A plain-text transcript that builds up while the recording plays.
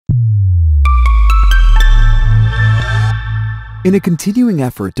In a continuing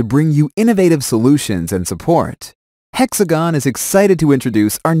effort to bring you innovative solutions and support, Hexagon is excited to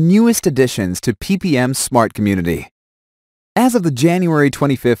introduce our newest additions to PPM Smart Community. As of the January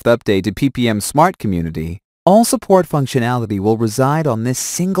 25th update to PPM Smart Community, all support functionality will reside on this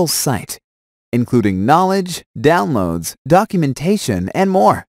single site, including knowledge, downloads, documentation, and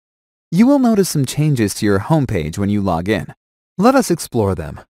more. You will notice some changes to your homepage when you log in. Let us explore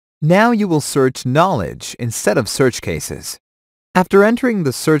them. Now you will search knowledge instead of search cases. After entering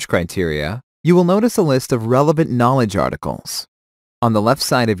the search criteria, you will notice a list of relevant knowledge articles. On the left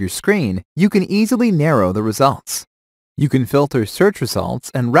side of your screen, you can easily narrow the results. You can filter search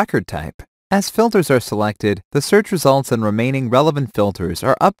results and record type. As filters are selected, the search results and remaining relevant filters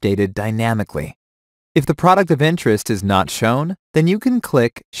are updated dynamically. If the product of interest is not shown, then you can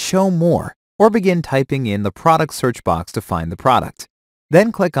click Show More or begin typing in the product search box to find the product.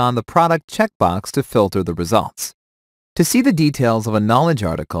 Then click on the product checkbox to filter the results. To see the details of a knowledge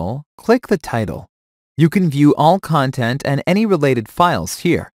article, click the title. You can view all content and any related files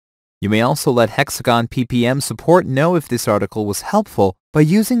here. You may also let Hexagon PPM Support know if this article was helpful by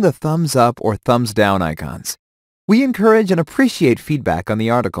using the thumbs up or thumbs down icons. We encourage and appreciate feedback on the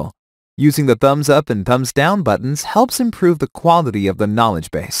article. Using the thumbs up and thumbs down buttons helps improve the quality of the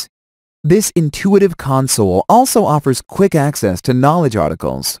knowledge base. This intuitive console also offers quick access to knowledge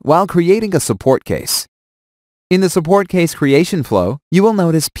articles while creating a support case. In the support case creation flow, you will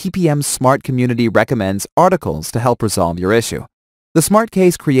notice PPM Smart Community recommends articles to help resolve your issue. The Smart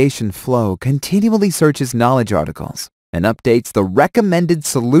Case creation flow continually searches knowledge articles and updates the recommended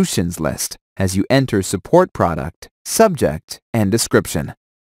solutions list as you enter support product, subject, and description.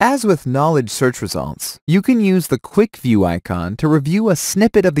 As with knowledge search results, you can use the Quick View icon to review a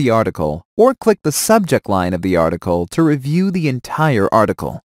snippet of the article or click the subject line of the article to review the entire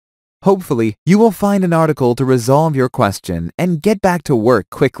article. Hopefully, you will find an article to resolve your question and get back to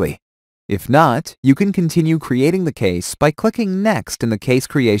work quickly. If not, you can continue creating the case by clicking Next in the case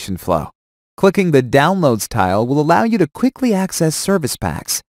creation flow. Clicking the Downloads tile will allow you to quickly access service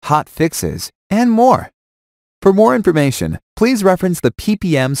packs, hot fixes, and more. For more information, please reference the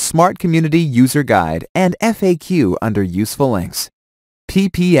PPM Smart Community User Guide and FAQ under useful links.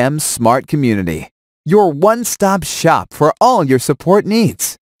 PPM Smart Community, your one-stop shop for all your support needs.